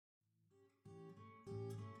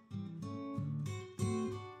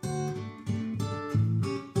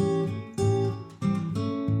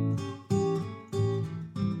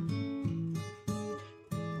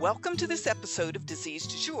Welcome to this episode of Disease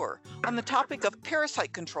Du Jour on the topic of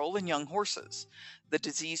parasite control in young horses. The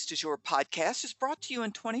Disease Du Jour podcast is brought to you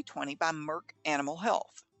in 2020 by Merck Animal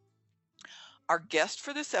Health. Our guest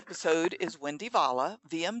for this episode is Wendy Vala,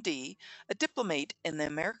 VMD, a diplomate in the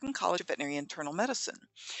American College of Veterinary Internal Medicine.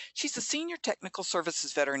 She's a senior technical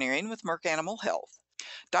services veterinarian with Merck Animal Health.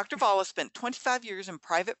 Dr. Vala spent 25 years in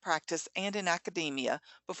private practice and in academia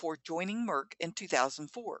before joining Merck in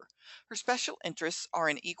 2004. Her special interests are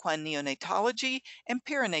in equine neonatology and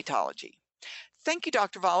perinatology. Thank you,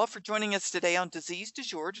 Dr. Vala, for joining us today on Disease Du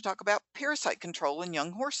Jour to talk about parasite control in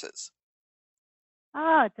young horses.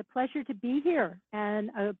 It's a pleasure to be here and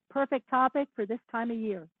a perfect topic for this time of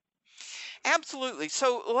year. Absolutely.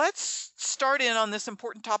 So let's start in on this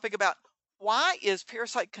important topic about why is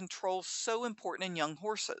parasite control so important in young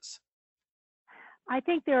horses? I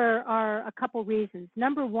think there are a couple reasons.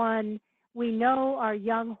 Number one, we know our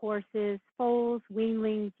young horses, foals,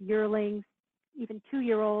 weanlings, yearlings, even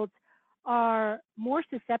 2-year-olds, are more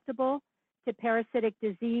susceptible to parasitic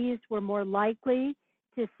disease. We're more likely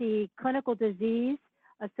to see clinical disease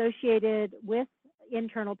associated with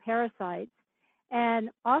internal parasites. And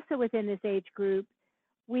also within this age group,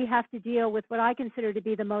 we have to deal with what I consider to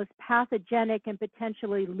be the most pathogenic and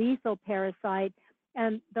potentially lethal parasite,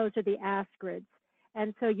 and those are the ascarids.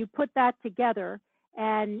 And so you put that together,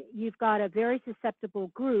 and you've got a very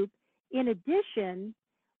susceptible group. In addition,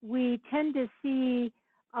 we tend to see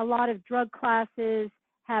a lot of drug classes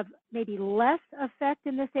have maybe less effect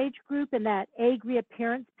in this age group, and that egg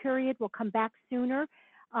reappearance period will come back sooner,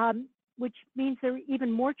 which means they're even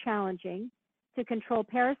more challenging to control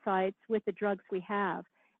parasites with the drugs we have.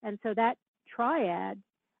 And so that triad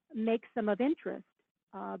makes them of interest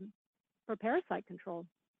for parasite control.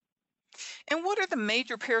 And what are the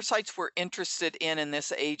major parasites we're interested in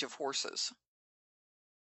this age of horses?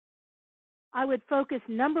 I would focus,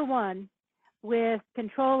 number one, with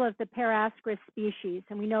control of the Parascaris species.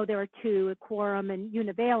 And we know there are two, Aquarum and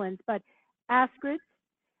Univalens, but ascarids,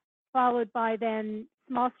 followed by then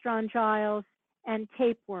small strongyles and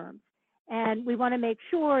tapeworms. And we want to make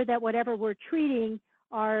sure that whatever we're treating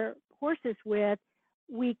our horses with,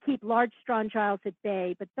 we keep large strongyles at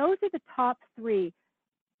bay. But those are the top three: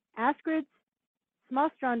 ascarids, small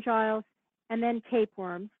strongyles, and then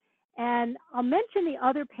tapeworms. And I'll mention the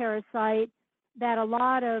other parasite that a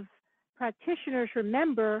lot of practitioners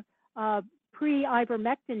remember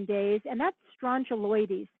pre-ivermectin days, and that's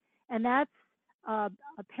strongyloides. And that's a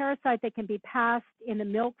parasite that can be passed in the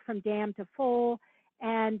milk from dam to foal.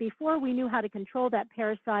 And before we knew how to control that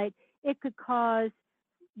parasite, it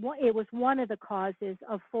was one of the causes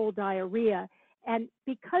of foal diarrhea. And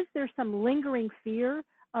because there's some lingering fear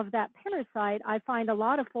of that parasite, I find a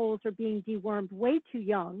lot of foals are being dewormed way too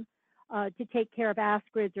young to take care of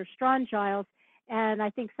ascarids or strongyles. And I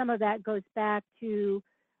think some of that goes back to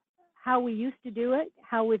how we used to do it,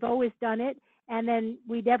 how we've always done it, and then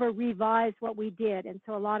we never revised what we did. And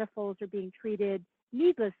so a lot of foals are being treated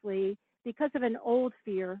needlessly because of an old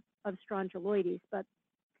fear of strongyloides. But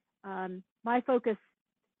my focus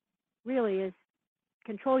really is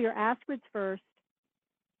control your ascarids first,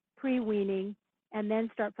 pre-weaning, and then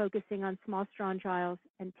start focusing on small strongyles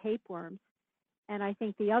and tapeworms. And I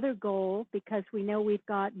think the other goal, because we know we've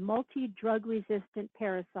got multi-drug resistant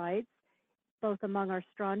parasites, both among our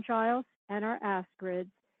strongyles and our ascarids,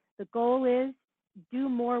 the goal is do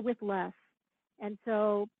more with less. And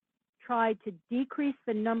so try to decrease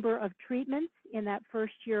the number of treatments in that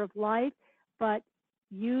first year of life, but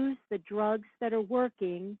use the drugs that are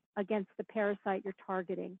working against the parasite you're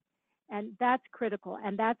targeting. And that's critical.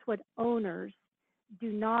 And that's what owners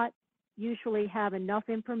do not usually have enough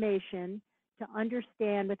information to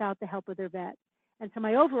understand without the help of their vet. And so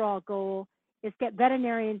my overall goal is get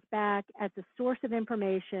veterinarians back as a source of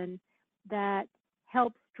information that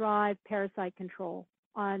helps drive parasite control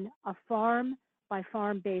on a farm by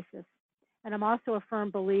farm basis. And I'm also a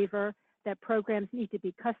firm believer that programs need to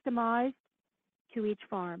be customized to each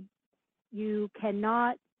farm. You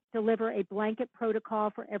cannot deliver a blanket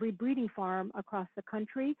protocol for every breeding farm across the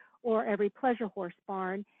country or every pleasure horse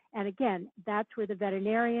barn. And again, that's where the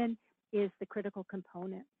veterinarian is the critical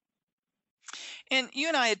component. And you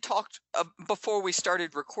and I had talked before we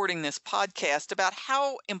started recording this podcast about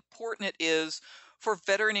how important it is for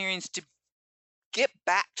veterinarians to get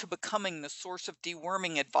back to becoming the source of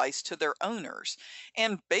deworming advice to their owners,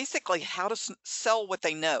 and basically how to sell what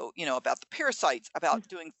they know, about the parasites, about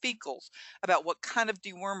doing fecals, about what kind of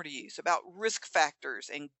dewormer to use, about risk factors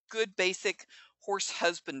and good basic horse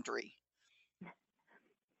husbandry.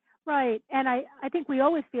 Right. And I think we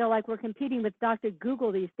always feel like we're competing with Dr.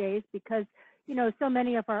 Google these days because, so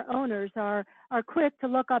many of our owners are quick to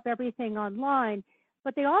look up everything online,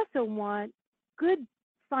 but they also want good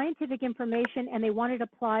scientific information and they want it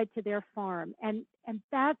applied to their farm. And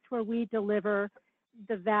that's where we deliver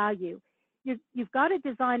the value. You've got to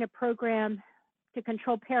design a program to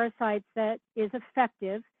control parasites that is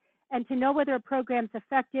effective. And to know whether a program's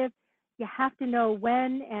effective, you have to know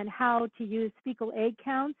when and how to use fecal egg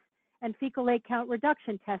counts and fecal egg count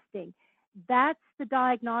reduction testing. That's the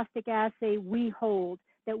diagnostic assay we hold,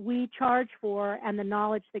 that we charge for, and the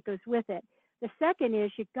knowledge that goes with it. The second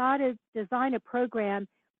is you've got to design a program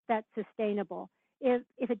that's sustainable. If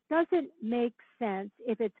it doesn't make sense,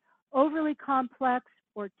 if it's overly complex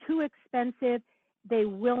or too expensive, they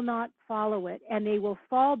will not follow it, and they will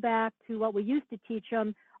fall back to what we used to teach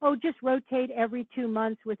them, just rotate every 2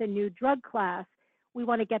 months with a new drug class. We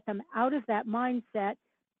want to get them out of that mindset,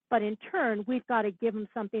 but in turn, we've got to give them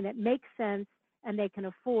something that makes sense and they can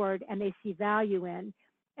afford and they see value in.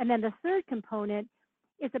 And then the third component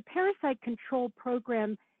is a parasite control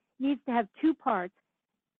program needs to have 2 parts: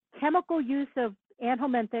 chemical use of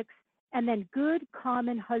anthelmintics and then good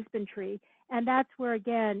common husbandry. And that's where,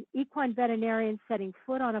 again, equine veterinarians setting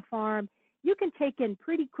foot on a farm, you can take in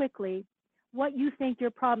pretty quickly what you think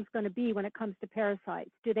your problem's going to be when it comes to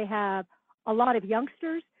parasites. Do they have a lot of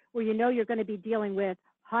youngsters where you're going to be dealing with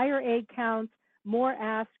higher egg counts, more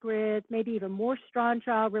ascarids, maybe even more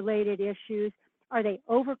strongyl-related issues? Are they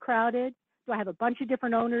overcrowded? Do I have a bunch of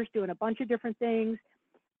different owners doing a bunch of different things?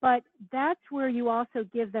 But that's where you also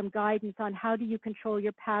give them guidance on how do you control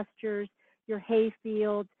your pastures, your hay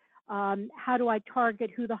fields, how do I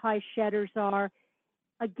target who the high shedders are?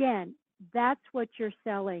 Again, that's what you're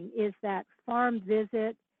selling, is that farm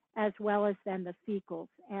visit as well as then the fecals.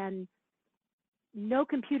 And no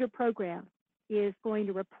computer program is going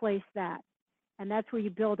to replace that. And that's where you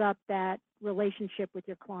build up that relationship with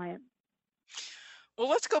your client. Well,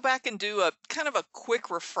 let's go back and do a kind of a quick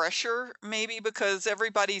refresher, maybe, because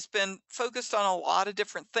everybody's been focused on a lot of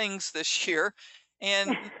different things this year,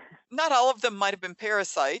 and not all of them might have been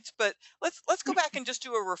parasites, but let's go back and just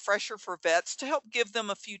do a refresher for vets to help give them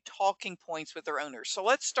a few talking points with their owners. So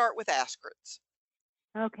let's start with ascarids.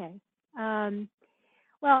 Okay.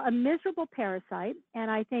 Well, a miserable parasite, and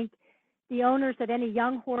I think the owners of any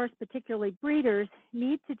young horse, particularly breeders,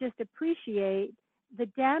 need to just appreciate the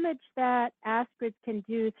damage that ascarids can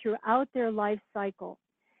do throughout their life cycle.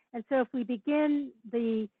 And so if we begin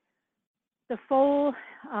the foal,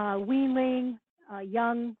 weanling,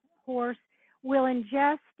 young horse will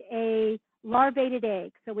ingest a larvated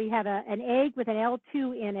egg. So we have an egg with an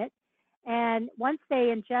L2 in it. And once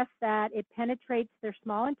they ingest that, it penetrates their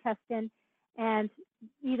small intestine, and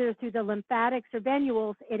either through the lymphatics or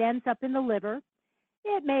venules, it ends up in the liver.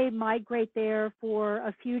 It may migrate there for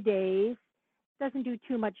a few days, doesn't do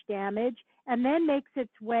too much damage, and then makes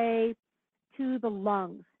its way to the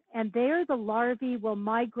lungs. And there the larvae will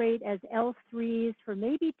migrate as L3s for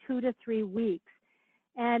maybe 2 to 3 weeks.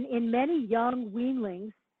 And in many young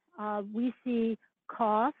weanlings, we see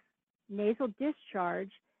cough, nasal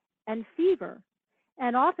discharge, and fever.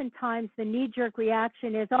 And oftentimes the knee-jerk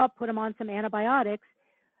reaction is, put them on some antibiotics,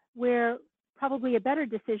 where probably a better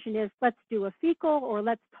decision is, let's do a fecal or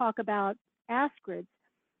let's talk about ascarids.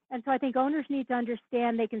 And so I think owners need to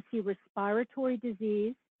understand they can see respiratory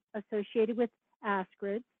disease associated with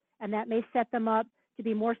ascarids, and that may set them up to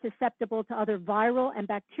be more susceptible to other viral and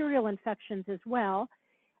bacterial infections as well.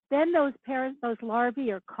 Then those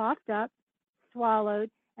larvae are coughed up, swallowed,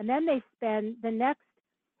 and then they spend the next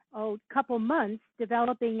couple months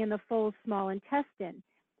developing in the foal's small intestine.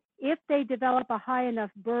 If they develop a high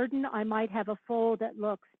enough burden, I might have a foal that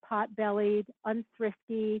looks pot-bellied,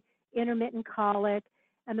 unthrifty, intermittent colic.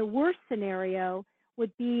 And the worst scenario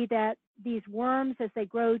would be that these worms, as they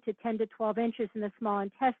grow to 10 to 12 inches in the small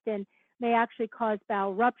intestine, may actually cause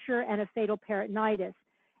bowel rupture and a fatal peritonitis.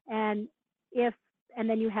 And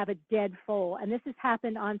then you have a dead foal. And this has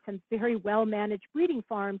happened on some very well-managed breeding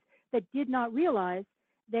farms that did not realize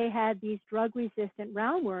they had these drug-resistant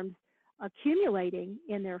roundworms accumulating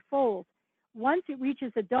in their foals. Once it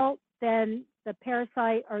reaches adult, then the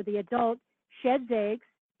parasite or the adult sheds eggs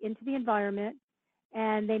into the environment,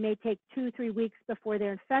 and they may take 2-3 weeks before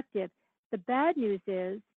they're infected. The bad news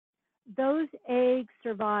is those eggs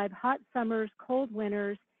survive hot summers, cold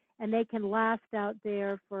winters, and they can last out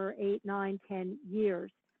there for 8, 9, 10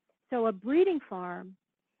 years. So a breeding farm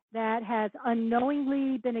that has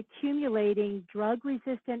unknowingly been accumulating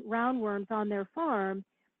drug-resistant roundworms on their farm,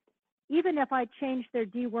 even if I change their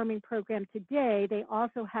deworming program today, they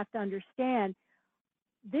also have to understand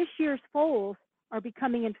this year's foals are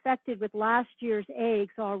becoming infected with last year's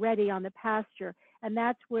eggs already on the pasture. And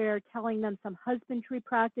that's where telling them some husbandry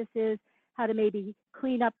practices, how to maybe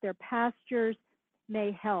clean up their pastures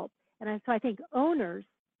may help. And so I think owners,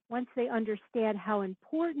 once they understand how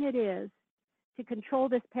important it is to control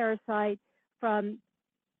this parasite from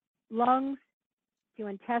lungs to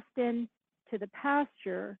intestine to the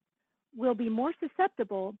pasture, will be more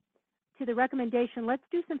susceptible to the recommendation, let's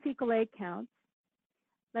do some fecal egg counts.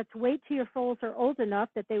 Let's wait till your foals are old enough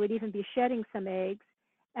that they would even be shedding some eggs.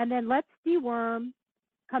 And then let's deworm,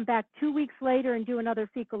 come back 2 weeks later and do another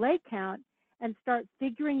fecal egg count and start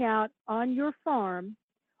figuring out on your farm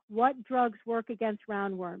what drugs work against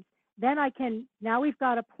roundworms. Then now we've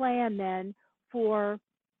got a plan then for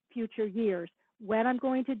future years, when I'm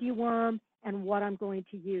going to deworm and what I'm going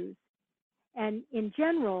to use. And in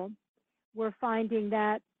general, we're finding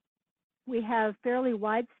that we have fairly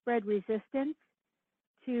widespread resistance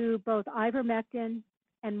to both ivermectin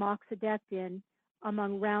and moxidectin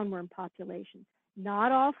among roundworm populations.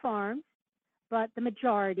 Not all farms, but the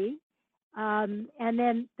majority. And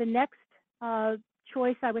then the next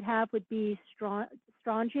choice I would have would be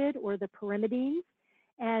Strongid or the pyrimidines,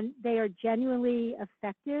 and they are genuinely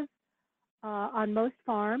effective on most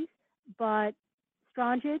farms, but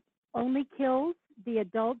Strongid only kills the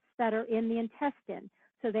adults that are in the intestine.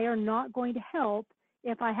 So they are not going to help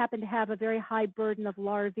if I happen to have a very high burden of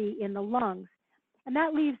larvae in the lungs. And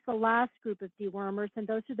that leaves the last group of dewormers, and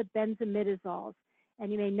those are the benzimidazoles.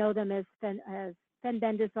 And you may know them as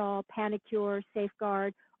fenbendazole, Panacur,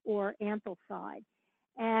 Safeguard, or Anthalcide.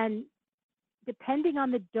 And depending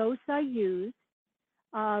on the dose I use,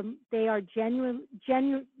 they are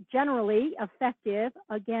generally effective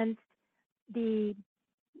against the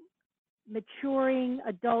maturing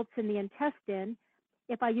adults in the intestine.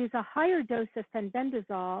 If I use a higher dose of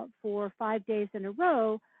fenbendazole for 5 days in a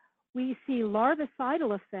row, we see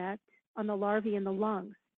larvicidal effect on the larvae in the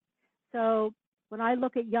lungs. So when I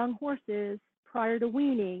look at young horses prior to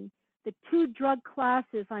weaning, the 2 drug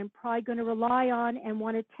classes I'm probably going to rely on and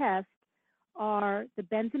want to test are the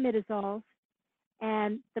benzimidazoles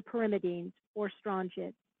and the pyrimidines or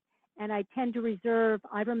Strongid. And I tend to reserve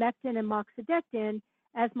ivermectin and moxidectin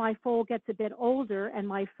as my foal gets a bit older and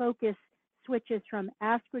my focus switches from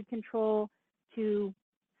ascrid control to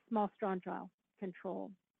small strongyle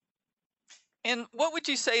control. And what would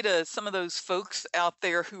you say to some of those folks out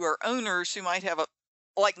there who are owners who might have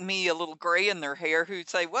like me, a little gray in their hair, who'd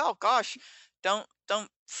say, well, gosh, don't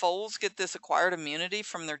foals get this acquired immunity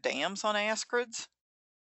from their dams on ascrids?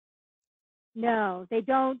 No, they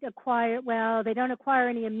don't acquire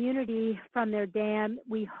any immunity from their dam.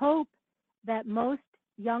 We hope that most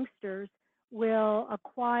youngsters will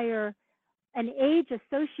acquire an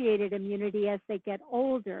age-associated immunity as they get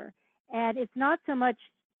older. And it's not so much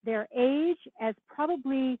their age as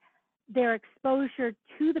probably their exposure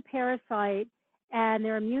to the parasite, and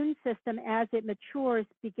their immune system as it matures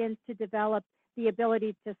begins to develop the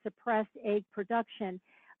ability to suppress egg production.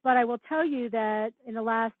 But I will tell you that in the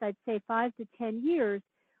last, I'd say 5 to 10 years,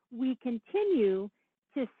 we continue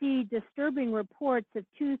to see disturbing reports of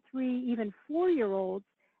 2, 3, even 4-year-olds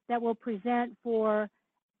that will present for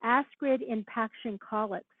ascrid impaction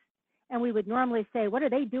colics. And we would normally say, what are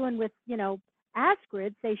they doing with,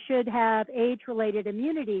 ascrids? They should have age-related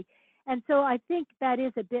immunity. And so I think that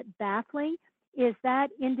is a bit baffling. Is that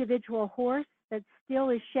individual horse that still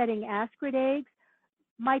is shedding ascrid eggs,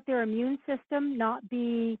 might their immune system not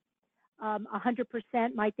be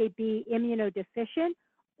 100%? Might they be immunodeficient?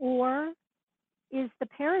 Or is the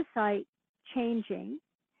parasite changing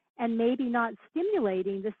and maybe not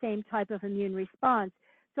stimulating the same type of immune response?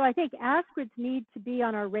 So I think ascrids need to be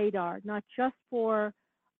on our radar, not just for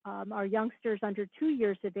our youngsters under 2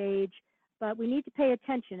 years of age, but we need to pay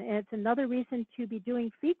attention. And it's another reason to be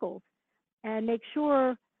doing fecals and make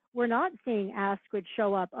sure we're not seeing ascrid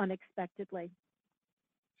show up unexpectedly.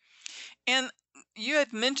 And you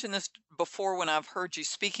had mentioned this before when I've heard you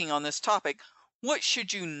speaking on this topic. What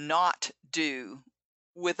should you not do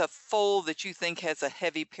with a foal that you think has a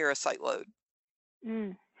heavy parasite load?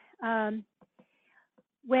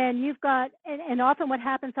 When you've got, and often what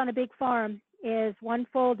happens on a big farm is one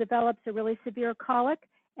foal develops a really severe colic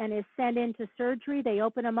and is sent into surgery. They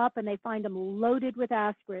open them up and they find them loaded with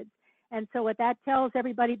ascrids. And so what that tells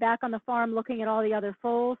everybody back on the farm looking at all the other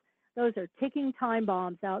foals, those are ticking time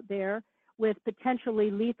bombs out there with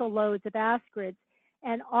potentially lethal loads of ascrids.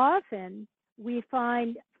 And often we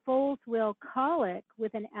find foals will colic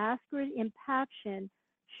with an ascrid impaction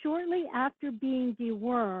shortly after being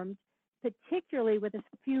dewormed, particularly with a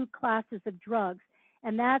few classes of drugs.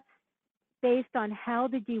 And that's based on how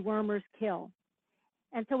the dewormers kill.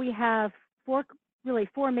 And so we have four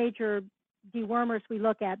major dewormers we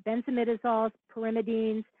look at: benzimidazoles,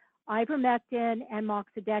 pyrimidines, ivermectin, and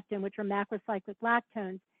moxidectin, which are macrocyclic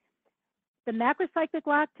lactones. The macrocyclic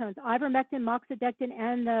lactones, ivermectin, moxidectin,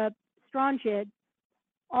 and the Strongid,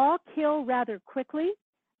 all kill rather quickly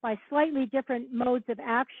by slightly different modes of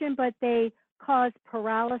action, but they cause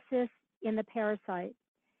paralysis in the parasite.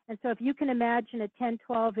 And so if you can imagine a 10,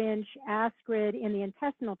 12-inch ascrid in the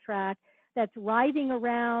intestinal tract that's writhing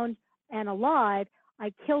around and alive,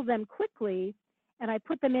 I kill them quickly, and I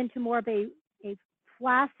put them into more of a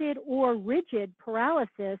flaccid or rigid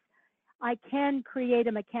paralysis. I can create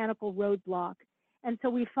a mechanical roadblock. And so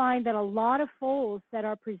we find that a lot of foals that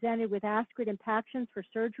are presented with ascrid impactions for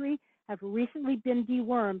surgery have recently been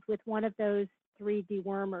dewormed with one of those 3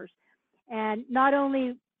 dewormers. And not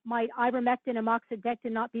only might ivermectin and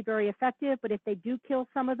moxidectin not be very effective, but if they do kill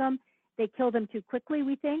some of them, they kill them too quickly,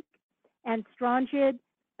 we think. And Strongid,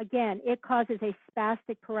 again, it causes a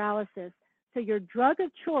spastic paralysis. So your drug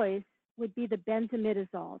of choice would be the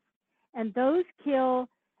benzimidazoles. And those kill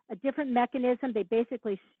a different mechanism. They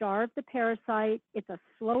basically starve the parasite. It's a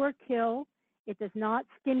slower kill. It does not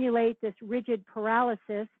stimulate this rigid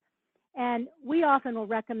paralysis. And we often will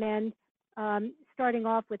recommend starting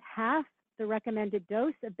off with half the recommended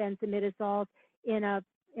dose of benzimidazoles in a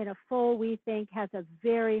foal we think has a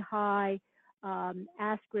very high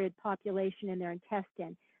ascrid population in their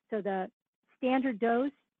intestine. So the standard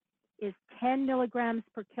dose is 10 milligrams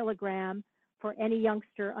per kilogram for any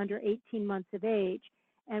youngster under 18 months of age.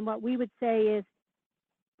 And what we would say is,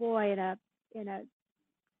 boy, in a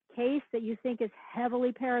case that you think is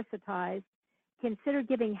heavily parasitized, consider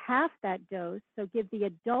giving half that dose. So give the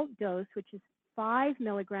adult dose, which is 5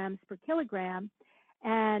 milligrams per kilogram.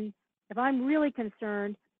 And if I'm really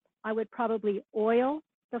concerned, I would probably oil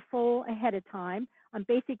the foal ahead of time. I'm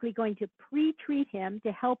basically going to pre-treat him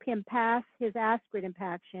to help him pass his ascrid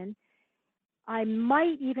impaction. I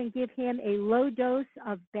might even give him a low dose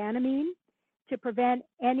of Banamine to prevent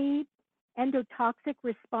any endotoxic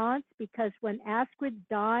response, because when ascrids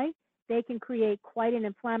die, they can create quite an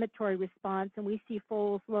inflammatory response, and we see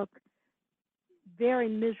foals look very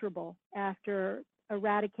miserable after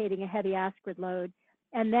eradicating a heavy ascrid load.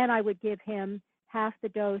 And then I would give him half the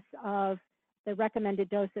dose of the recommended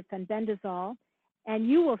dose of fenbendazole, and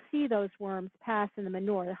you will see those worms pass in the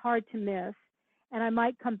manure. They're hard to miss. And I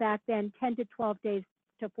might come back then 10 to 12 days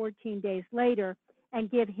to 14 days later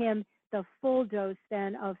and give him the full dose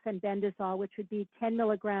then of fenbendazole, which would be 10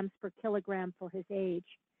 milligrams per kilogram for his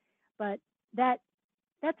age. But that's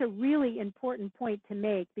a really important point to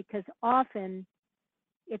make, because often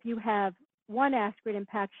if you have one ascrid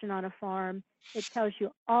impaction on a farm, it tells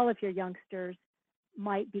you all of your youngsters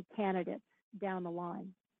might be candidates down the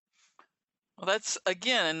line. Well, that's,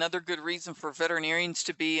 again, another good reason for veterinarians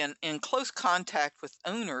to be in close contact with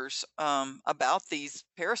owners about these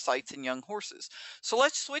parasites in young horses. So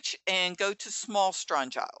let's switch and go to small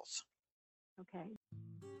strongyles. Okay.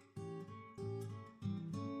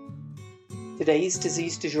 Today's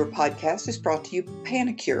Disease Du Jour podcast is brought to you by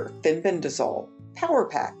Panacur Fenbendazole Power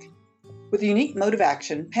Pack. With a unique mode of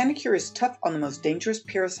action, Panacur is tough on the most dangerous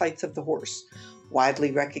parasites of the horse,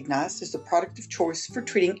 widely recognized as the product of choice for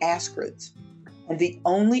treating ascrids, and the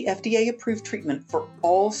only FDA-approved treatment for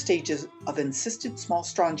all stages of encysted small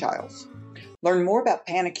strongyles. Learn more about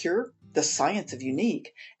Panacur, the science of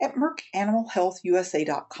unique, at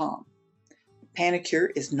merckanimalhealthusa.com. Panacur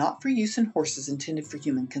is not for use in horses intended for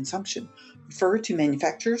human consumption. Refer to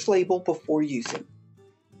manufacturer's label before using.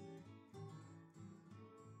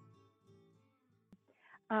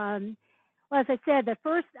 Well, as I said,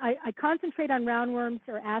 I concentrate on roundworms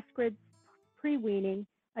or ascrids pre-weaning.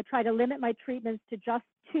 I try to limit my treatments to just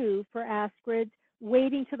 2 for ascrids.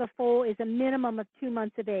 Waiting till the foal is a minimum of 2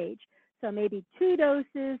 months of age. So maybe 2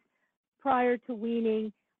 doses prior to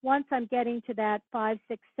weaning. Once I'm getting to that 5,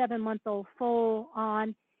 6, 7-month-old foal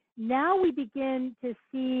on, now we begin to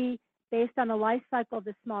see, based on the life cycle of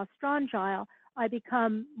the small strongyle, I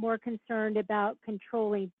become more concerned about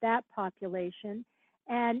controlling that population.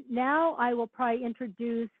 And now I will probably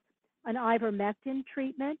introduce an ivermectin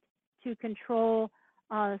treatment to control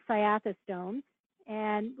cyathostomes.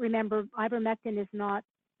 And remember, ivermectin is not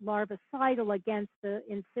larvicidal against the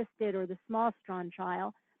encysted or the small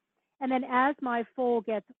strongyle. And then as my foal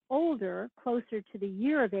gets older, closer to the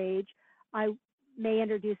year of age, I may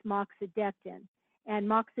introduce moxidectin. And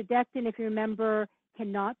moxidectin, if you remember,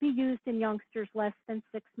 cannot be used in youngsters less than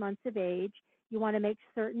 6 months of age. You want to make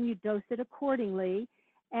certain you dose it accordingly.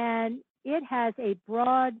 And it has a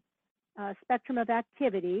broad spectrum of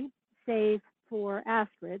activity, save for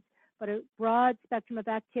ascrids, but a broad spectrum of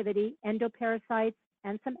activity, endoparasites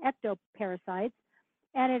and some ectoparasites.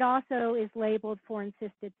 And it also is labeled for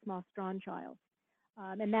encysted small strongyles.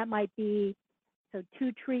 And that might be, so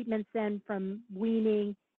 2 treatments then from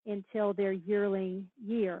weaning until their yearling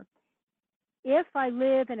year. If I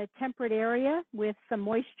live in a temperate area with some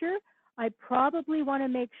moisture, I probably want to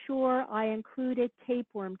make sure I include a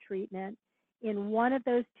tapeworm treatment in one of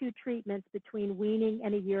those 2 treatments between weaning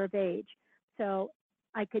and a year of age. So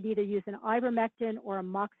I could either use an ivermectin or a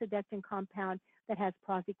moxidectin compound that has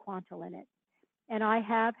praziquantel in it. And I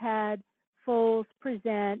have had foals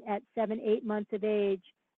present at 7, 8 months of age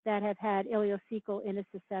that have had ileocecal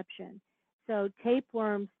intussusception. So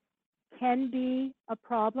tapeworms can be a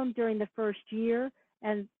problem during the first year,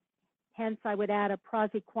 and hence I would add a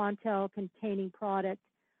praziquantel containing product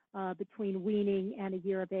between weaning and a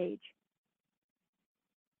year of age.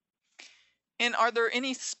 And are there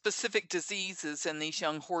any specific diseases in these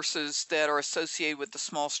young horses that are associated with the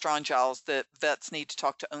small strongyles that vets need to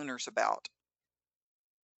talk to owners about?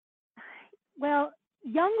 Well,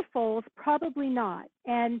 young foals, probably not.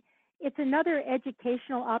 And it's another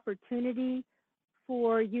educational opportunity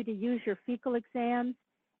for you to use your fecal exams.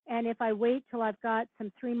 And if I wait till I've got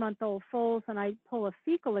some 3-month-old foals and I pull a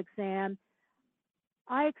fecal exam,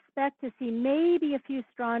 I expect to see maybe a few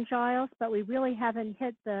strongyles, but we really haven't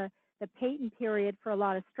hit the patent period for a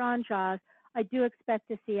lot of strongyles. I do expect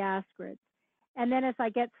to see ascarids. And then as I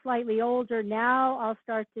get slightly older, now I'll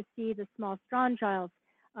start to see the small strongyles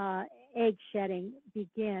egg shedding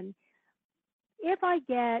begin. If I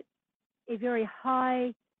get a very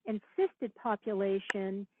high encysted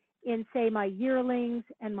population in, say, my yearlings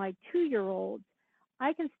and my 2-year-olds,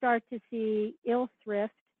 I can start to see ill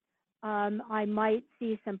thrift. I might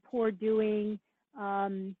see some poor doing.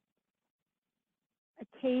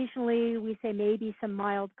 Occasionally, we say maybe some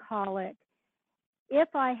mild colic. If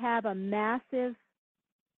I have a massive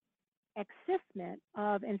excitement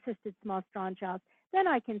of encysted small strongyles, then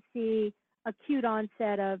I can see acute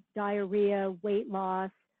onset of diarrhea, weight loss,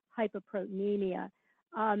 hypoproteinemia.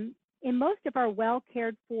 In most of our well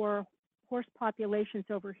cared for horse populations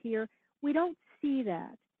over here, we don't see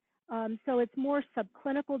that. So it's more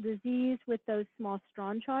subclinical disease with those small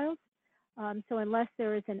strongyles. So unless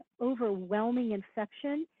there is an overwhelming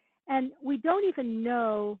infection, and we don't even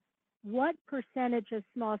know what percentage of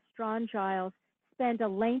small strongyles spend a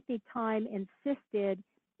lengthy time encysted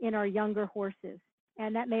in our younger horses.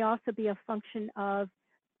 And that may also be a function of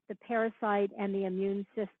the parasite and the immune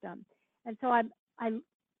system. And so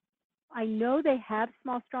I know they have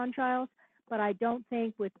small strongyles, but I don't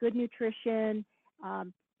think with good nutrition,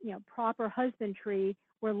 proper husbandry,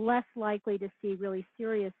 we're less likely to see really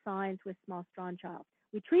serious signs with small strongyles.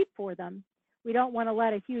 We treat for them. We don't want to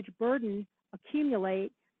let a huge burden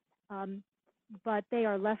accumulate, but they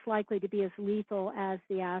are less likely to be as lethal as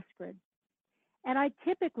the ascarid. And I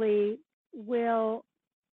typically will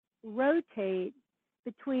rotate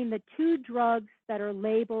between the 2 drugs that are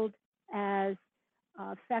labeled as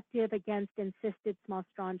effective against encysted small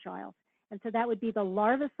strongyles. And so that would be the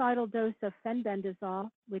larvicidal dose of fenbendazole,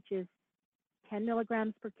 which is 10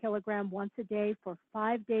 milligrams per kilogram once a day for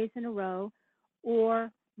 5 days in a row, or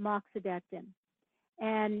moxidectin.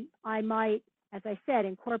 And I might, as I said,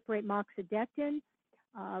 incorporate moxidectin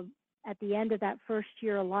at the end of that first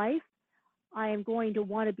year of life. I am going to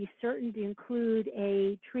want to be certain to include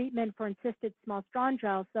a treatment for encysted small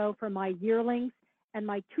strongyles, so for my yearlings and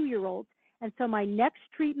my 2-year-olds. And so my next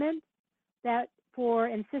treatment that for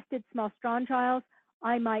encysted small strongyles,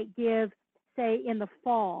 I might give, say, in the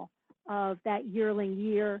fall of that yearling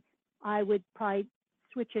year. I would probably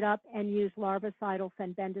switch it up and use larvicidal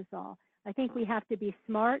fenbendazole. I think we have to be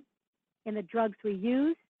smart in the drugs we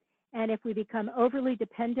use, and if we become overly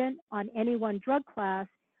dependent on any one drug class,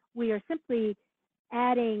 we are simply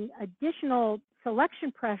adding additional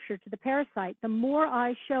selection pressure to the parasite. The more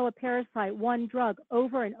I show a parasite one drug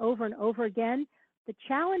over and over and over again, the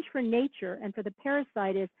challenge for nature and for the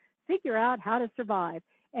parasite is figure out how to survive.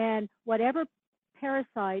 And whatever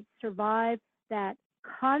parasites survive that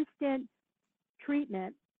constant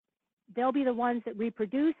treatment, they'll be the ones that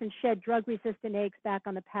reproduce and shed drug-resistant eggs back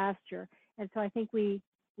on the pasture. And so I think we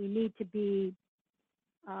need to be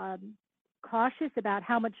cautious about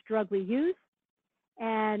how much drug we use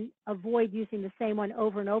and avoid using the same one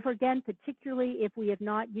over and over again, particularly if we have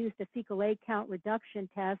not used a fecal egg count reduction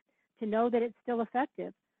test to know that it's still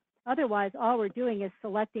effective. Otherwise, all we're doing is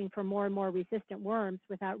selecting for more and more resistant worms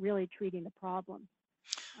without really treating the problem.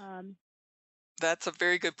 That's a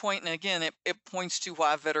very good point. And again, it points to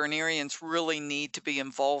why veterinarians really need to be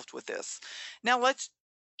involved with this. Now let's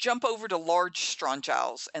jump over to large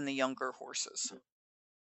strongyles and the younger horses.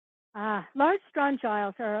 Large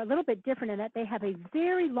strongyles are a little bit different in that they have a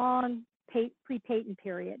very long pre-patent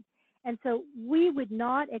period. And so we would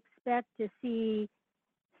not expect to see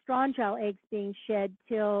strongyle eggs being shed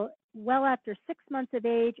till well after 6 months of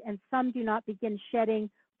age, and some do not begin shedding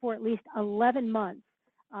for at least 11 months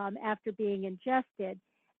after being ingested.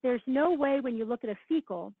 There's no way when you look at a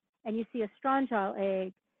fecal and you see a strongyle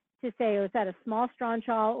egg to say, oh, is that a small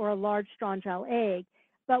strongyle or a large strongyle egg?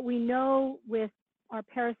 But we know with our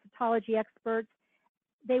parasitology experts,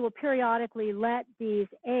 they will periodically let these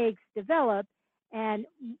eggs develop, and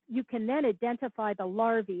you can then identify the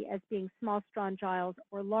larvae as being small strongyles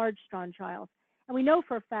or large strongyles. And we know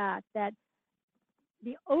for a fact that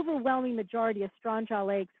the overwhelming majority of strongyle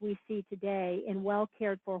eggs we see today in well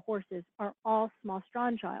cared for horses are all small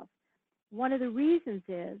strongyles. One of the reasons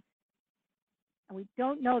is, and we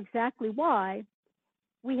don't know exactly why,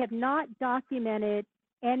 we have not documented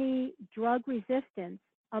any drug resistance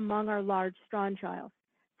among our large strongyles.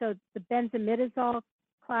 So the benzimidazole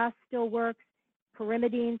class still works,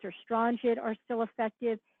 pyrimidines or Strongid are still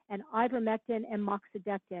effective, and ivermectin and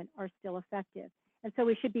moxidectin are still effective. And so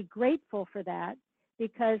we should be grateful for that,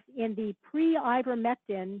 because in the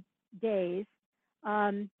pre-ivermectin days,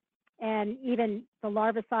 and even the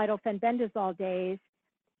larvicidal fenbendazole days,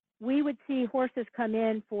 we would see horses come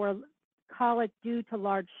in for colic due to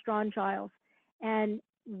large strongyles. And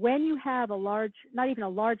when you have a large, not even a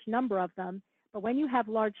large number of them, but when you have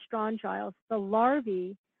large strongyles, the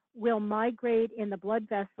larvae will migrate in the blood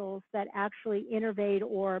vessels that actually innervate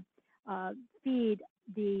or feed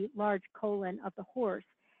the large colon of the horse.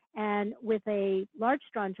 And with a large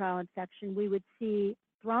strongyle infection, we would see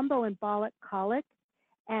thromboembolic colic,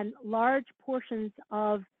 and large portions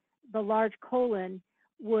of the large colon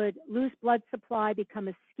would lose blood supply, become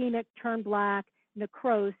ischemic, turn black,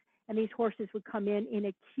 necrose, and these horses would come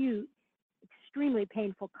in acute, extremely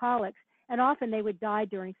painful colics. And often they would die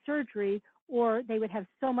during surgery, or they would have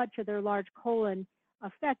so much of their large colon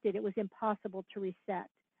affected it was impossible to reset.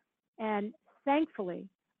 And thankfully,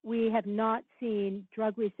 we have not seen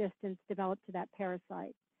drug resistance develop to that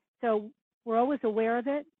parasite. So we're always aware of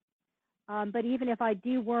it, but even if I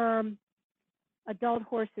deworm adult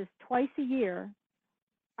horses twice a year,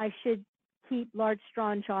 I should keep large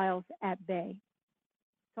strongyles at bay.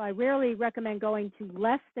 So I rarely recommend going to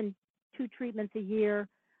less than 2 treatments a year,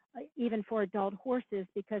 even for adult horses,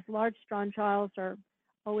 because large strongyles are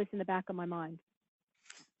always in the back of my mind.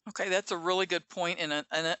 Okay, that's a really good point, and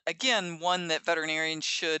again, one that veterinarians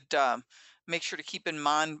should make sure to keep in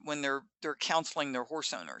mind when they're counseling their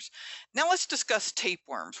horse owners. Now let's discuss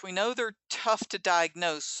tapeworms. We know they're tough to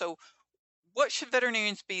diagnose, so what should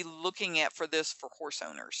veterinarians be looking at for this for horse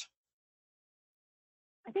owners?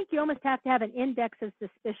 I think you almost have to have an index of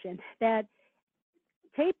suspicion that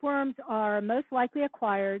tapeworms are most likely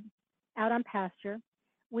acquired out on pasture.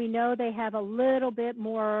 We know they have a little bit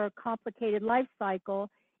more complicated life cycle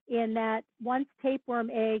in that once tapeworm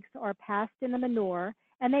eggs are passed in the manure,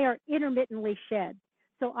 and they are intermittently shed.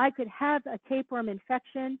 So I could have a tapeworm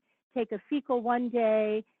infection, take a fecal one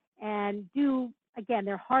day, and do, again,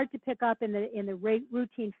 they're hard to pick up in the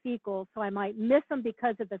routine fecal, so I might miss them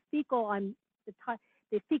because of the fecal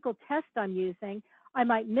test I'm using. I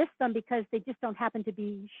might miss them because they just don't happen to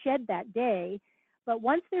be shed that day. But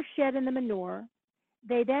once they're shed in the manure,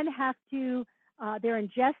 they then have to, they're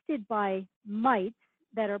ingested by mites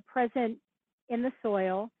that are present in the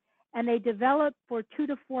soil, and they develop for 2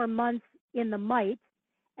 to 4 months in the mite,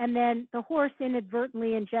 and then the horse inadvertently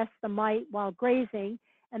ingests the mite while grazing,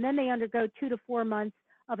 and then they undergo 2 to 4 months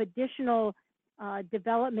of additional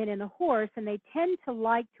development in the horse, and they tend to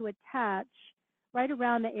like to attach right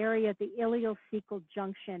around the area of the ileocecal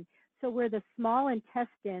junction, so where the small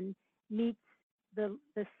intestine meets the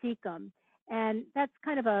cecum. And that's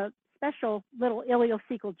kind of a special little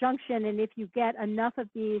ileocecal junction, and if you get enough of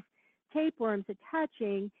these tapeworms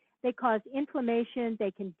attaching, they cause inflammation, they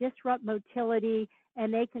can disrupt motility,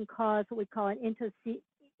 and they can cause what we call an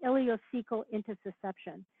ileocecal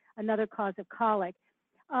intussusception, another cause of colic.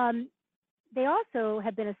 They also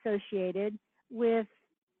have been associated with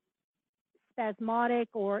spasmodic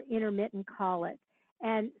or intermittent colic.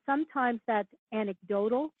 And sometimes that's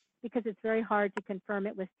anecdotal because it's very hard to confirm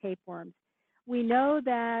it with tapeworms. We know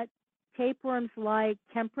that tapeworms like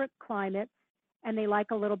temperate climates, and they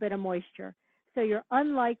like a little bit of moisture. So you're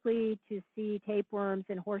unlikely to see tapeworms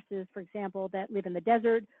in horses, for example, that live in the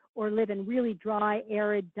desert or live in really dry,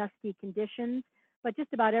 arid, dusty conditions. But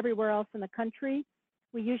just about everywhere else in the country,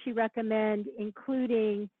 we usually recommend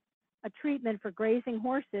including a treatment for grazing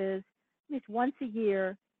horses at least once a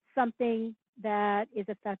year, something that is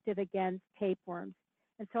effective against tapeworms.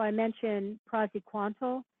 And so I mentioned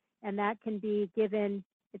praziquantel, and that can be given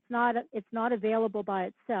It's not available by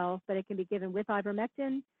itself, but it can be given with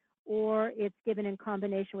ivermectin, or it's given in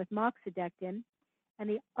combination with moxidectin. And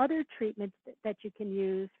the other treatment that you can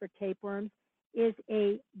use for tapeworms is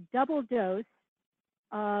a double dose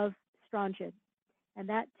of Strongid. And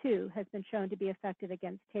that too has been shown to be effective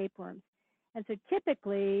against tapeworms. And so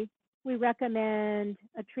typically we recommend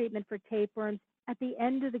a treatment for tapeworms at the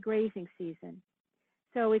end of the grazing season.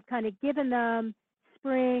 So we've kind of given them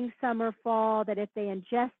spring, summer, fall, that if they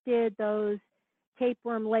ingested those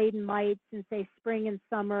tapeworm-laden mites in, say, spring and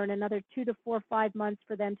summer, and another 2 to 4 or 5 months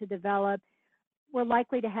for them to develop, we're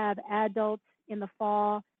likely to have adults in the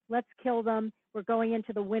fall. Let's kill them. We're going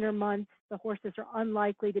into the winter months. The horses are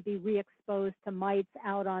unlikely to be re-exposed to mites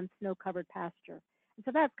out on snow-covered pasture. And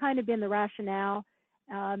so that's kind of been the rationale.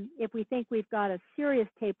 If we think we've got a serious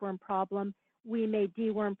tapeworm problem, we may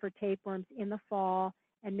deworm for tapeworms in the fall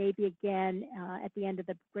and maybe again at the end of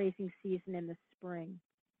the grazing season in the spring.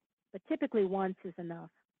 But typically once is enough.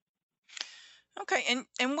 Okay,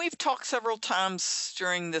 and we've talked several times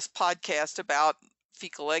during this podcast about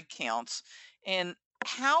fecal egg counts. And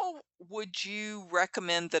how would you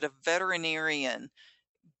recommend that a veterinarian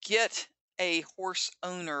get a horse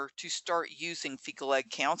owner to start using fecal egg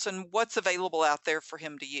counts, and what's available out there for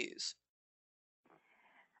him to use?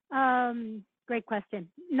 Great question.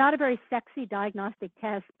 Not a very sexy diagnostic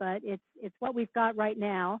test, but it's what we've got right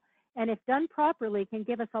now. And if done properly, can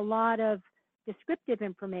give us a lot of descriptive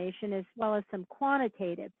information as well as some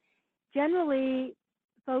quantitative. Generally,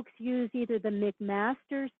 folks use either the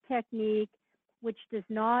McMaster's technique, which does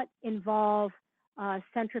not involve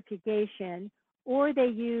centrifugation, or they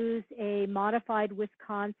use a modified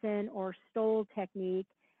Wisconsin or Stoll technique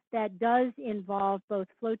that does involve both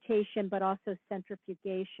flotation but also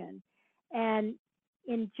centrifugation. And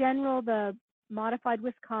in general, the modified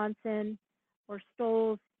Wisconsin or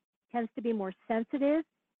Stoll's tends to be more sensitive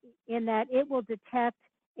in that it will detect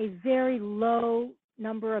a very low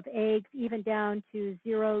number of eggs, even down to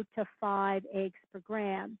 0 to 5 eggs per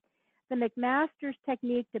gram. The McMaster's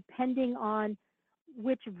technique, depending on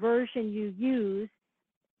which version you use,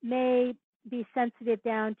 may be sensitive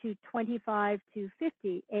down to 25 to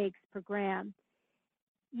 50 eggs per gram.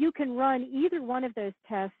 You can run either one of those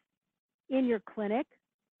tests in your clinic,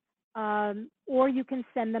 or you can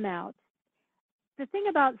send them out. The thing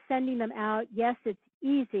about sending them out, yes, it's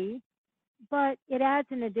easy, but it adds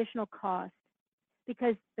an additional cost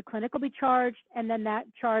because the clinic will be charged, and then that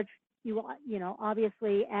charge you will,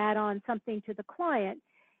 obviously add on something to the client.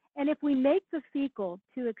 And if we make the fecal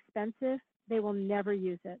too expensive, they will never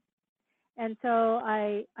use it. And so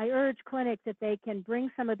I urge clinics that they can bring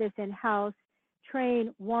some of this in-house,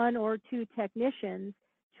 train 1 or 2 technicians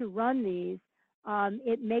to run these.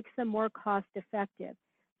 It makes them more cost effective.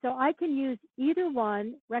 So I can use either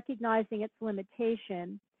one, recognizing its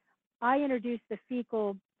limitation. I introduce the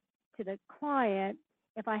fecal to the client.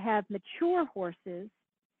 If I have mature horses,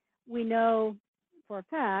 we know for a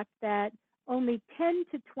fact that only 10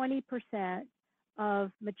 to 20%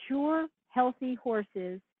 of mature, healthy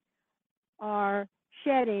horses are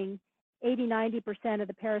shedding 80–90% of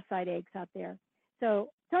the parasite eggs out there. So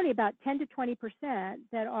it's only about 10 to 20%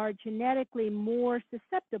 that are genetically more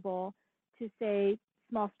susceptible to, say,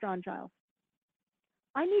 small strongyles.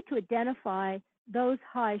 I need to identify those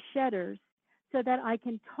high shedders so that I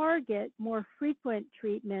can target more frequent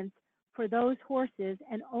treatments for those horses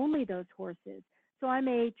and only those horses. So I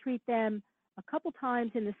may treat them a couple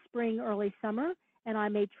times in the spring, early summer, and I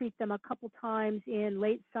may treat them a couple times in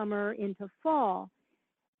late summer into fall.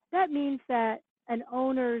 That means that an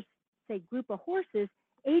owner's, say, group of horses,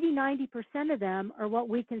 80–90% of them are what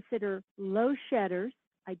we consider low shedders.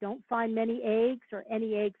 I don't find many eggs or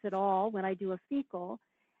any eggs at all when I do a fecal,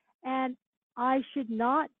 and I should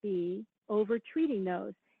not be over-treating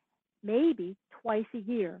those, maybe twice a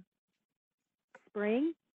year,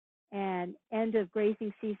 spring and end of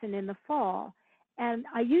grazing season in the fall. And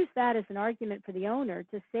I use that as an argument for the owner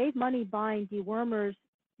to save money buying dewormers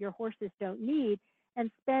your horses don't need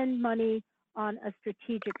and spend money on a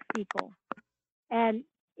strategic fecal. And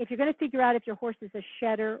if you're going to figure out if your horse is a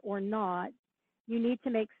shedder or not, you need to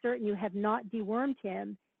make certain you have not dewormed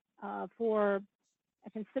him for a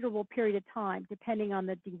considerable period of time, depending on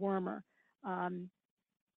the dewormer.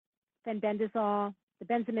 Fenbendazole, the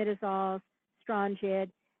benzimidazoles, Strongid,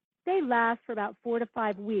 they last for about 4 to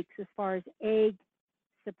 5 weeks as far as egg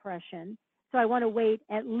suppression. So I want to wait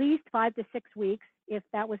at least 5 to 6 weeks if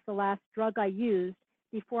that was the last drug I used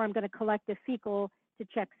before I'm going to collect a fecal to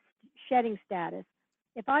check shedding status.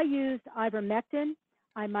 If I used ivermectin,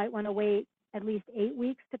 I might want to wait at least 8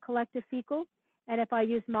 weeks to collect a fecal. And if I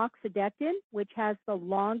use moxidectin, which has the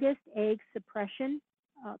longest egg suppression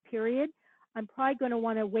period, I'm probably going to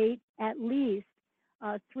want to wait at least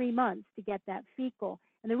 3 months to get that fecal.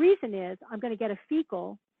 And the reason is I'm going to get a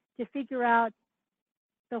fecal to figure out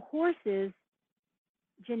the horse's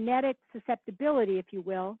genetic susceptibility, if you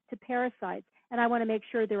will, to parasites. And I want to make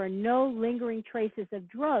sure there are no lingering traces of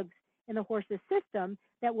drugs in the horse's system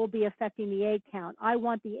that will be affecting the egg count. I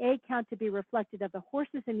want the egg count to be reflective of the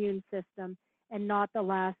horse's immune system and not the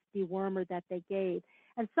last dewormer that they gave.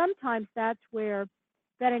 And sometimes that's where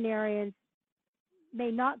veterinarians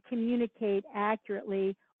may not communicate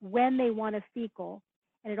accurately when they want a fecal.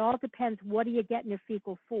 And it all depends, what are you getting a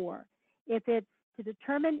fecal for? If it's to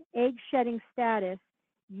determine egg shedding status,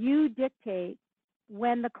 you dictate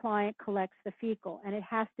when the client collects the fecal. And it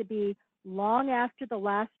has to be long after the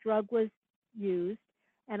last drug was used.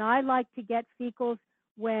 And I like to get fecals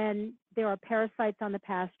when there are parasites on the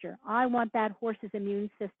pasture. I want that horse's immune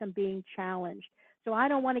system being challenged. So I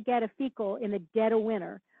don't want to get a fecal in the dead of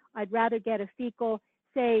winter. I'd rather get a fecal,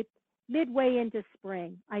 say, midway into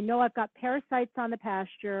spring. I know I've got parasites on the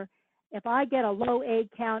pasture. If I get a low egg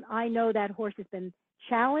count, I know that horse has been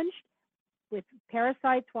challenged with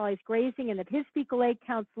parasites while he's grazing, and if his fecal egg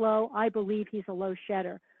count's low, I believe he's a low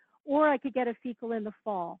shedder. Or I could get a fecal in the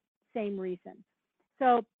fall, same reason.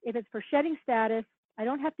 So if it's for shedding status, I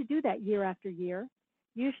don't have to do that year after year.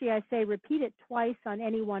 Usually I say repeat it twice on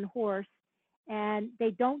any one horse, and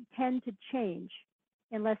they don't tend to change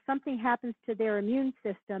unless something happens to their immune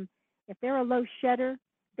system. If they're a low shedder,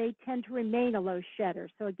 they tend to remain a low shedder.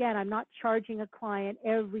 So again, I'm not charging a client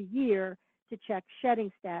every year to check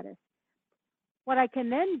shedding status. What I can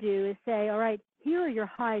then do is say, all right, here are your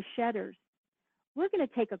high shedders. We're going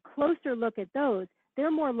to take a closer look at those.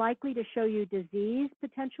 They're more likely to show you disease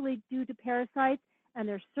potentially due to parasites, and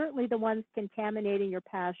they're certainly the ones contaminating your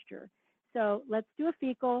pasture. So let's do a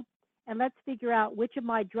fecal, and let's figure out which of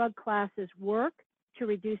my drug classes work to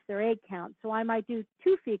reduce their egg count. So I might do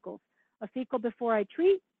 2 fecals, a fecal before I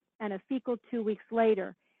treat and a fecal 2 weeks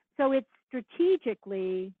later. So it's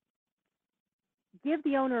strategically give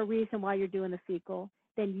the owner a reason why you're doing the fecal,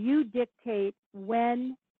 then you dictate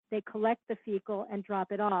when they collect the fecal and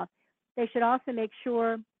drop it off. They should also make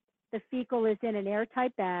sure the fecal is in an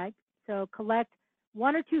airtight bag. So collect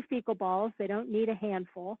 1 or 2 fecal balls. They don't need a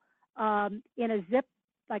handful. In a zip,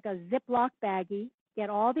 like a Ziploc baggie, get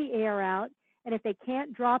all the air out. And if they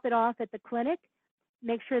can't drop it off at the clinic,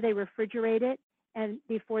 make sure they refrigerate it and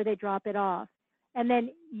before they drop it off. And then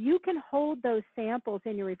you can hold those samples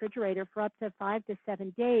in your refrigerator for up to 5 to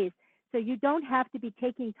 7 days. So you don't have to be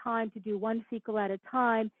taking time to do 1 fecal at a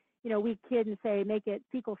time. You know, we kid and say, make it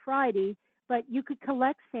fecal Friday, but you could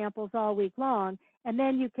collect samples all week long, and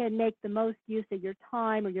then you can make the most use of your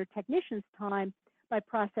time or your technician's time by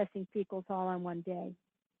processing fecals all on one day.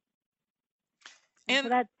 And so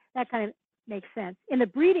that kind of makes sense. In the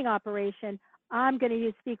breeding operation, I'm going to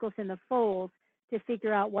use fecals in the foals to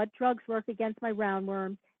figure out what drugs work against my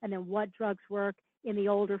roundworms and then what drugs work in the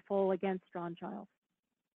older foal against Strongyl's.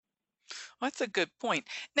 That's a good point.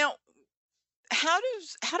 Now, how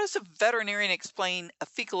does a veterinarian explain a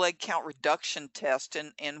fecal egg count reduction test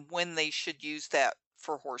and when they should use that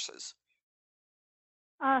for horses?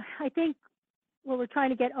 I think what we're trying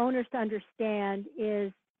to get owners to understand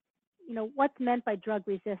is, you know, what's meant by drug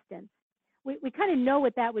resistance. We kind of know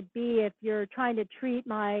what that would be if you're trying to treat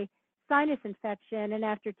my sinus infection and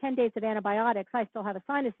after 10 days of antibiotics, I still have a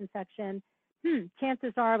sinus infection.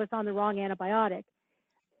 Chances are I was on the wrong antibiotic.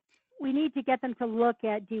 We need to get them to look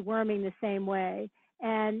at deworming the same way.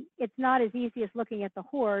 And it's not as easy as looking at the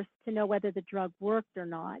horse to know whether the drug worked or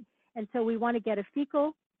not. And so we want to get a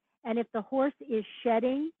fecal. And if the horse is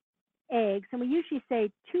shedding eggs, and we usually say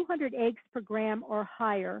 200 eggs per gram or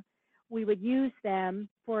higher, we would use them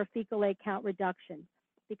for a fecal egg count reduction.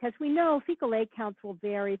 Because we know fecal egg counts will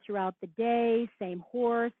vary throughout the day, same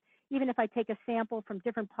horse, even if I take a sample from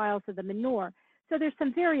different piles of the manure. So there's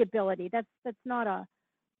some variability. That's not a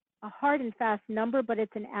hard and fast number, but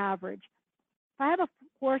it's an average. If I have a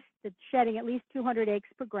horse that's shedding at least 200 eggs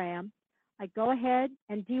per gram, I go ahead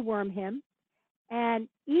and deworm him. And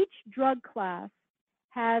each drug class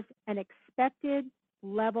has an expected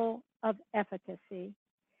level of efficacy.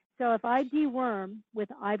 So if I deworm with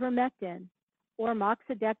ivermectin or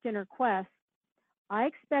moxidectin or Quest, I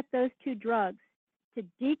expect those 2 drugs to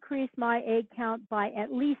decrease my egg count by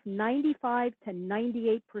at least 95 to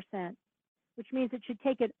 98%, which means it should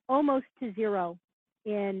take it almost to 0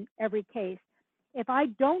 in every case. If I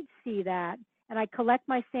don't see that and I collect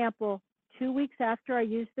my sample 2 weeks after I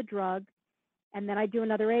use the drug, and then I do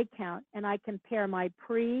another egg count and I compare my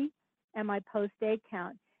pre and my post egg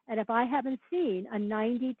count. And if I haven't seen a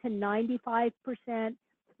 90 to 95%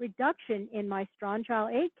 reduction in my strongyle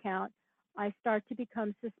egg count, I start to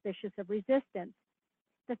become suspicious of resistance.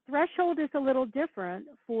 The threshold is a little different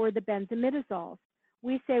for the benzimidazoles.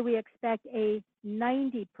 We say we expect a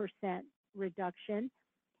 90% reduction,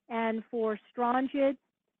 and for Strongid,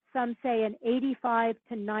 some say an 85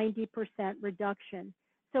 to 90% reduction.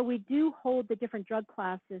 So we do hold the different drug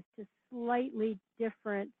classes to slightly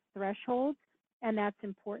different thresholds, and that's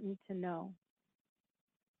important to know.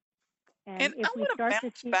 And And I if we want to start to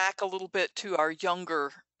bounce see, back a little bit to our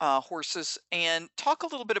younger horses and talk a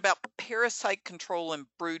little bit about parasite control in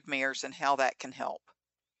brood mares and how that can help.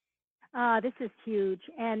 this is huge.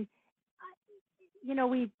 And, you know,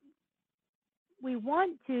 we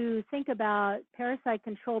want to think about parasite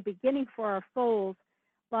control beginning for our foals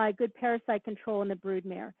by good parasite control in the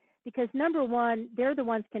broodmare. Because number one, they're the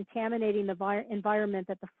ones contaminating the environment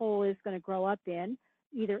that the foal is going to grow up in,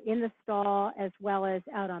 either in the stall as well as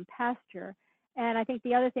out on pasture. And I think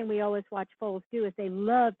the other thing we always watch foals do is they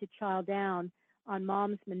love to chow down on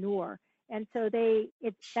mom's manure. And so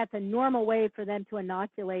that's a normal way for them to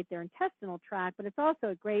inoculate their intestinal tract, but it's also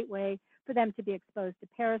a great way for them to be exposed to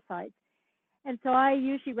parasites. And so I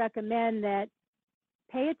usually recommend that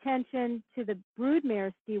pay attention to the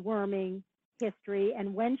broodmare's deworming history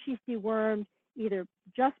and when she's dewormed, either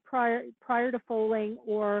just prior to foaling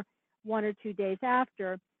or 1 or 2 days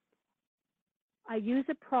after. I use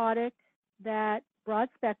a product that broad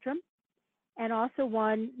spectrum and also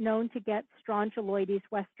one known to get Strongyloides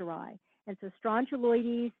westeri. And so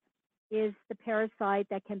Strongyloides is the parasite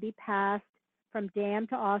that can be passed from dam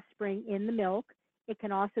to offspring in the milk. It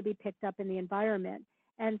can also be picked up in the environment.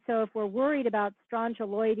 And so if we're worried about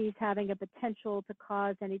Strongyloides having a potential to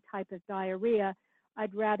cause any type of diarrhea,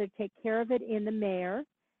 I'd rather take care of it in the mare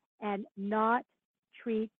and not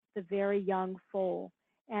treat the very young foal.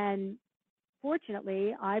 And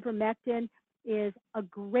fortunately, ivermectin is a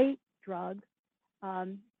great drug,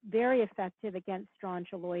 very effective against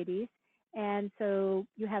Strongyloides. And so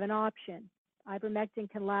you have an option. Ivermectin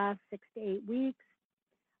can last 6 to 8 weeks.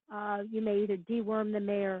 You may either deworm the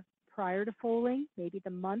mare prior to foaling, maybe the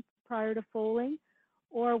month prior to foaling,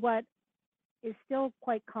 or what is still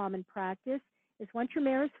quite common practice is once your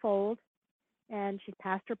mare is foaled and she's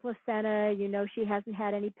past her placenta, you know she hasn't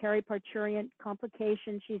had any periparturient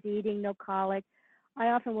complications, she's eating, no colic, I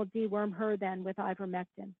often will deworm her then with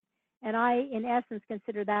ivermectin. And I, in essence,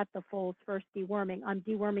 consider that the foal's first deworming. I'm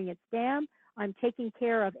deworming its dam. I'm taking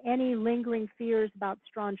care of any lingering fears about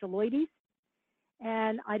Strongyloides.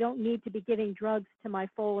 And I don't need to be giving drugs to my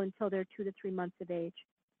foal until they're 2 to 3 months of age.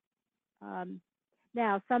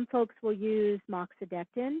 Now, some folks will use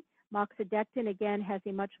moxidectin. Moxidectin, again, has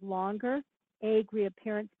a much longer egg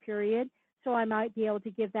reappearance period, so I might be able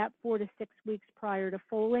to give that 4 to 6 weeks prior to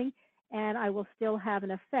foaling, and I will still have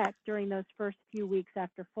an effect during those first few weeks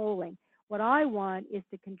after foaling. What I want is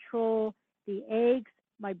to control the eggs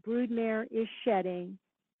my broodmare is shedding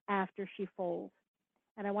after she foals.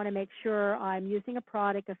 And I want to make sure I'm using a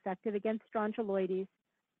product effective against Strongyloides,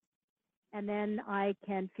 and then I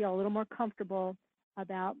can feel a little more comfortable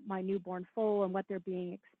about my newborn foal and what they're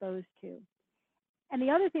being exposed to. And the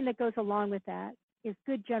other thing that goes along with that is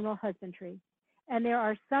good general husbandry. And there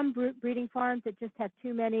are some breeding farms that just have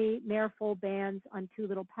too many mare-foal bands on too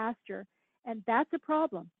little pasture, and that's a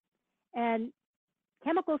problem. And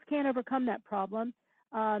chemicals can't overcome that problem.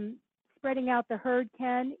 Spreading out the herd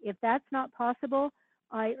can. If that's not possible,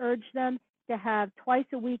 I urge them to have twice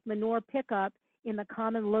a week manure pickup in the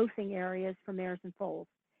common loafing areas for mares and foals.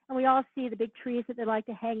 And we all see the big trees that they like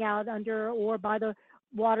to hang out under, or by the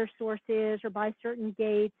water sources, or by certain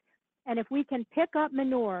gates. And if we can pick up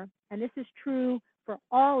manure, and this is true for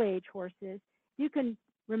all age horses, you can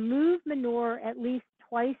remove manure at least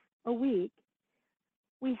twice a week.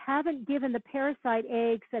 We haven't given the parasite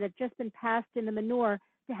eggs that have just been passed in the manure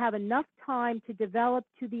to have enough time to develop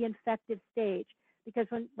to the infective stage. Because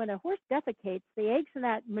when a horse defecates, the eggs in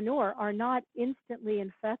that manure are not instantly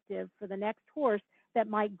infective for the next horse that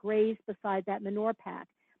might graze beside that manure pack.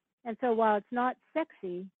 And so while it's not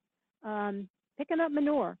sexy, picking up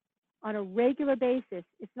manure on a regular basis,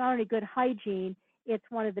 it's not only good hygiene, it's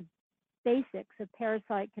one of the basics of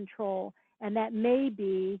parasite control. And that may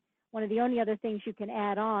be one of the only other things you can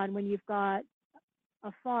add on when you've got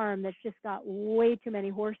a farm that's just got way too many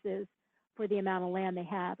horses for the amount of land they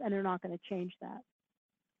have, and they're not going to change that.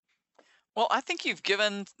 Well, I think you've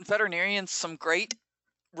given veterinarians some great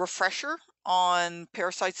refresher on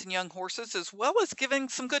parasites in young horses, as well as giving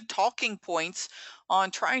some good talking points on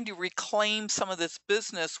trying to reclaim some of this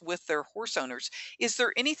business with their horse owners. Is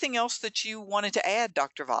there anything else that you wanted to add,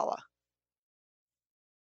 Dr. Vala?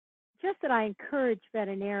 just that I encourage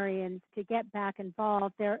veterinarians to get back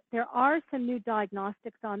involved. There are some new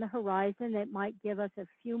diagnostics on the horizon that might give us a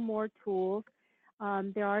few more tools.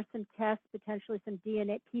 There are some tests, potentially some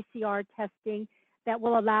DNA, PCR testing that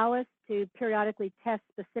will allow us to periodically test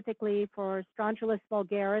specifically for Strongylus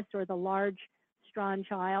vulgaris or the large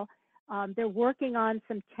strongyle. They're working on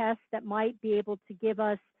some tests that might be able to give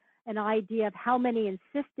us an idea of how many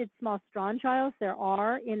encysted small strongyles there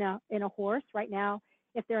are in a horse. Right now,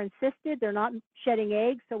 if they're encysted, they're not shedding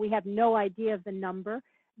eggs, so we have no idea of the number.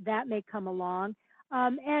 That may come along.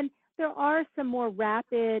 And there are some more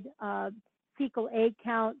rapid fecal egg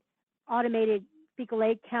count, automated fecal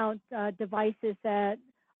egg count devices that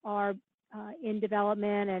are in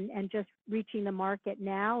development and just reaching the market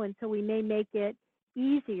now. And so we may make it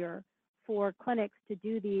easier for clinics to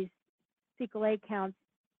do these fecal egg counts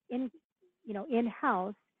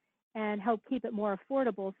in-house and help keep it more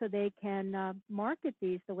affordable so they can market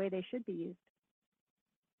these the way they should be used.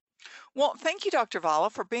 Well, thank you, Dr. Vala,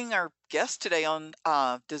 for being our guest today on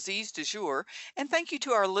Disease du Jour. And thank you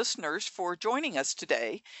to our listeners for joining us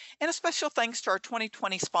today. And a special thanks to our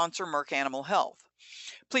 2020 sponsor, Merck Animal Health.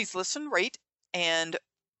 Please listen, rate, and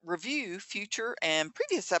review future and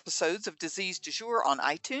previous episodes of Disease du Jour on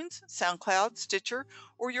iTunes, SoundCloud, Stitcher,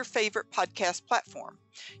 or your favorite podcast platform.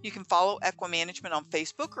 You can follow Equimanagement on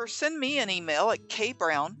Facebook or send me an email at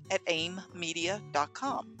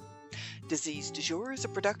kbrown@aimmedia.com. Disease du Jour is a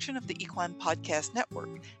production of the Equine Podcast Network,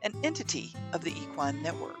 an entity of the Equine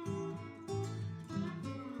Network.